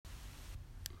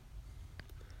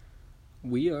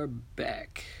We are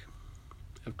back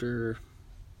after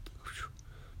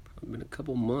probably been a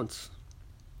couple months.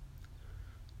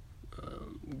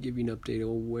 Give you an update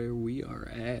on where we are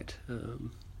at.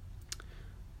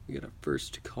 We got our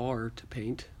first car to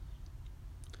paint.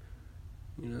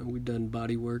 We've done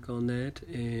body work on that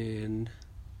and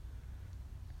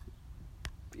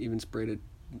even sprayed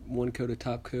one coat of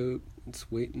top coat.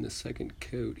 It's waiting the second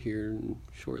coat here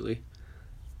shortly.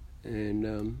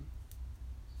 And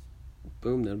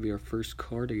boom, that'll be our first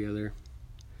car together.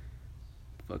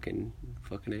 Fucking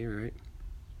A, right?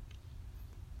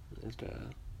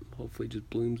 And hopefully just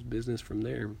blooms business from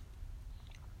there.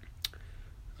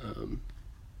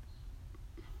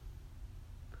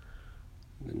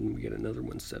 Then we got another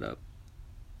one set up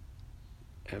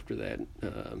after that,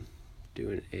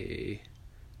 doing a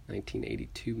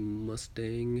 1982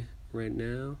 Mustang right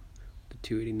now, the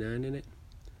 289 in it.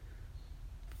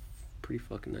 Pretty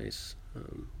fucking nice.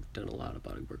 Done a lot of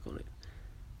body work on it.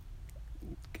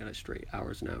 Got it straight,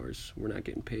 hours and hours. We're not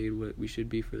getting paid what we should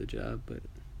be for the job, but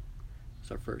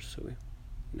it's our first, so we,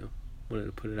 wanted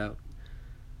to put it out,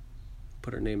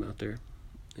 put our name out there,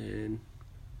 and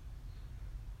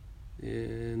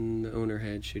the owner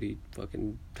had shitty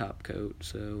fucking top coat,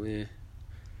 so the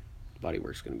body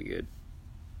work's gonna be good.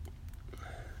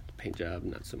 The paint job,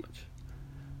 not so much,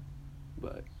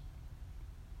 but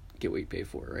get what you pay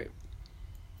for, right?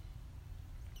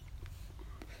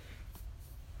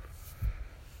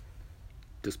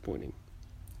 Disappointing.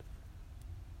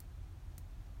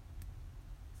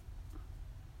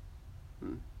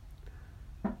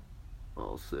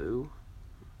 Also,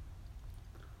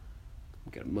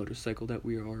 we got a motorcycle that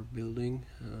we are building.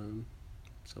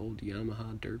 It's an old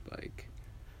Yamaha dirt bike.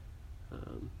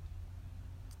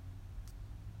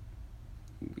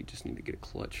 We just need to get a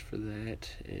clutch for that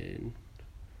and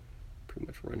pretty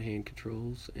much run hand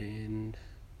controls and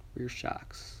rear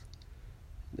shocks.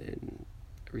 Then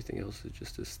everything else is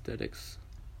just aesthetics.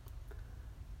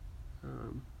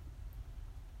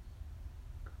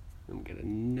 Then we got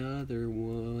another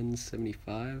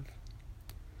 175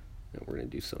 that we're going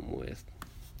to do something with.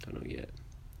 Don't know yet.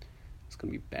 It's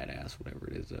going to be badass, whatever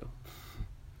it is, though.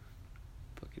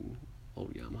 Fucking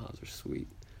old Yamahas are sweet.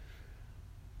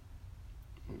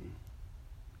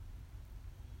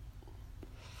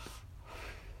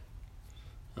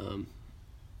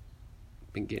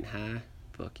 Been getting high.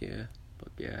 Fuck yeah,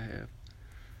 I have.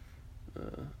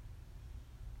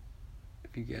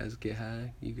 If you guys get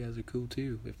high, you guys are cool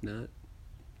too. If not,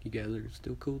 you guys are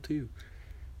still cool too.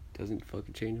 Doesn't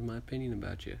fucking change my opinion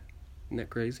about you. Isn't that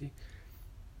crazy?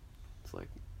 It's like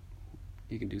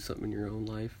you can do something in your own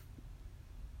life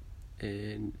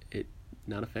and it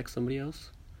not affect somebody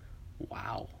else.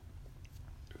 Wow.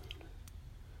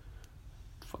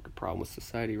 Fucking problem with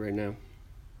society right now.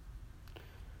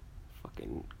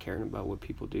 Fucking caring about what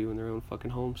people do in their own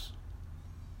fucking homes.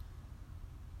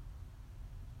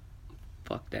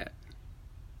 Fuck that.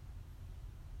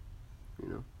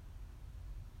 We're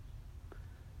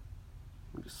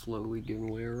just slowly giving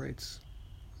away our rights.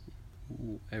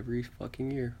 Every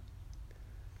fucking year.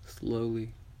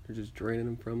 Slowly. They're just draining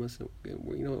them from us. And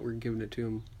you know what? We're giving it to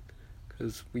them.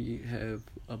 Because we have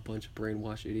a bunch of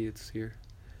brainwashed idiots here.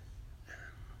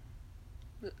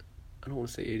 I don't want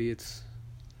to say idiots.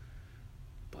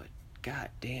 But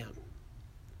goddamn.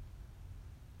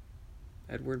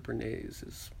 Edward Bernays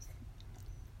his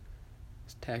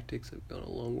tactics have gone a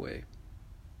long way.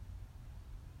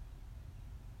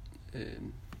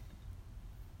 And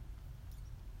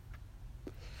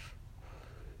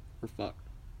we're fucked.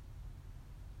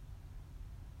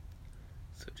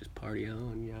 So just party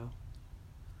on, yo.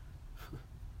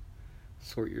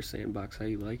 Sort your sandbox how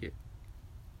you like it.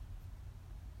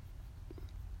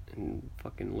 And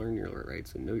fucking learn your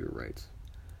rights and know your rights.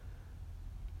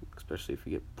 Especially if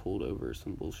you get pulled over or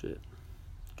some bullshit.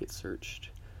 Get searched.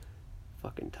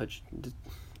 Fucking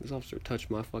this officer touched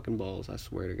my fucking balls, I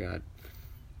swear to God.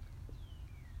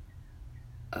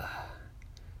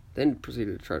 Then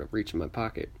proceeded to try to reach in my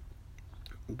pocket.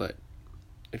 But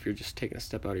if you're just taking a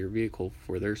step out of your vehicle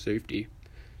for their safety,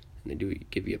 and they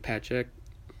give you a pat check,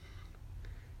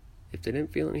 if they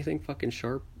didn't feel anything fucking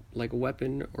sharp, like a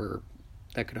weapon, or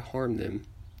that could harm them,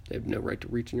 they have no right to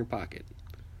reach in your pocket.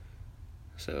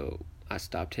 So I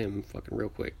stopped him fucking real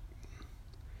quick.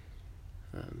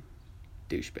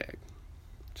 Douchebag.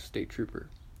 State trooper.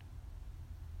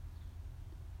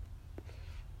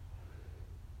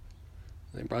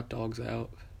 They brought dogs out.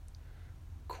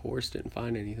 Of course, didn't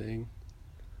find anything.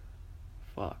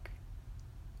 Fuck.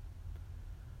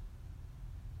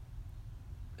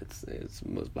 It's the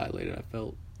most violated I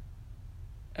felt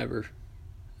ever,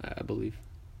 I believe.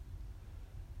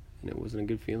 and it wasn't a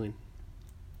good feeling.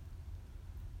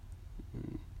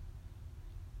 And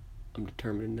I'm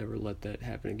determined to never let that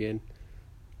happen again.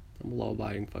 I'm a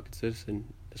law-abiding fucking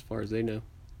citizen, as far as they know.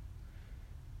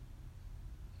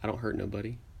 I don't hurt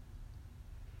nobody.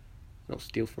 I don't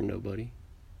steal from nobody.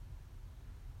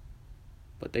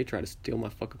 But they try to steal my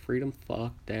fucking freedom.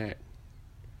 Fuck that.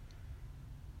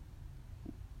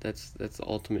 That's the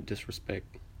ultimate disrespect.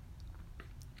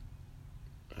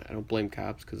 I don't blame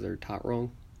cops because they're taught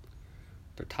wrong.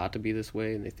 They're taught to be this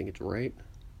way and they think it's right.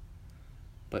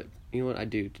 But you know what? I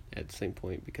do at the same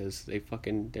point because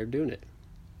they're doing it.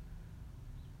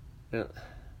 Yeah,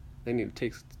 they need to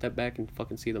take a step back and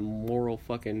fucking see the moral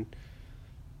fucking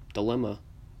dilemma.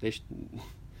 They're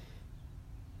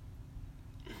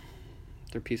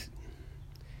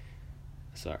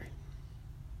sorry.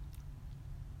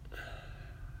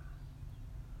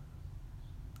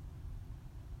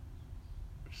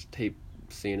 Just hate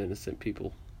seeing innocent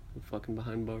people fucking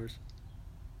behind bars.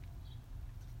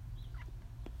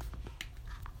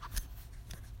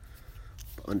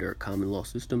 But under a common law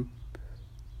system,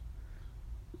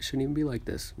 it shouldn't even be like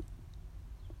this.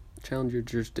 Challenge your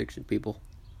jurisdiction, people.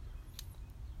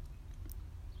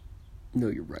 Know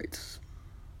your rights.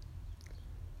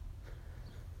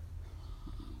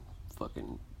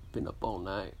 Fucking been up all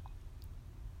night.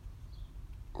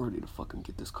 Ready to fucking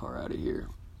get this car out of here.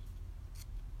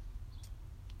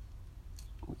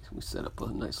 We set up a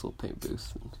nice little paint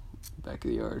booth in the back of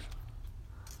the yard.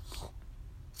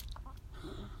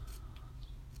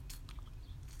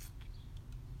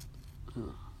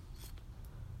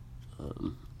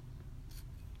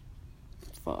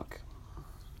 Fuck.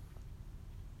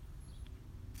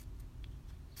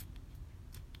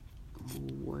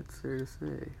 What's there to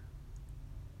say?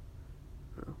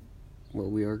 Well,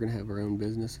 we are going to have our own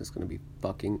business. It's going to be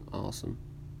fucking awesome.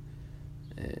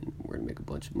 And we're going to make a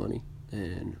bunch of money.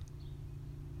 And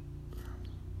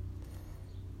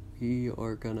we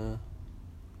are going to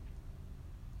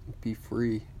be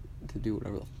free to do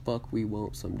whatever the fuck we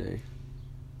want someday.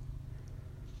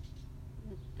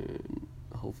 And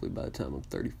hopefully by the time I'm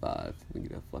 35, we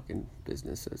get a fucking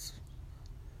business that's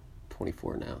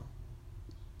 24 now.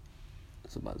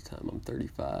 So by the time I'm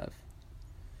 35,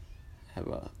 have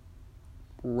a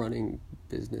running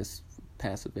business,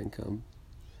 passive income,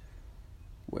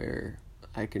 where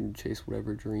I can chase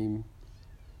whatever dream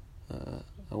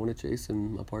I want to chase,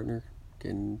 and my partner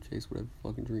can chase whatever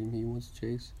fucking dream he wants to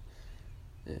chase,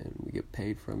 and we get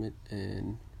paid from it.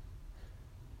 And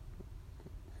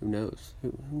who knows?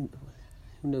 Who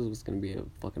knows what's going to be a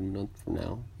fucking month from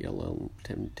now, let alone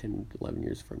 10, 11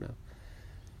 years from now.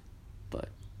 But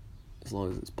as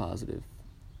long as it's positive,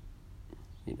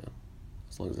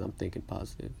 as long as I'm thinking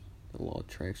positive, the law of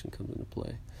attraction comes into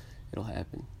play, it'll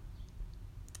happen.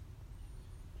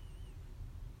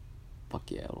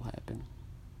 Fuck yeah, it'll happen.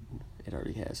 It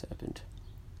already has happened.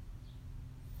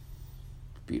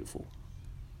 Beautiful.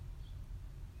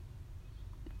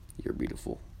 You're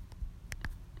beautiful.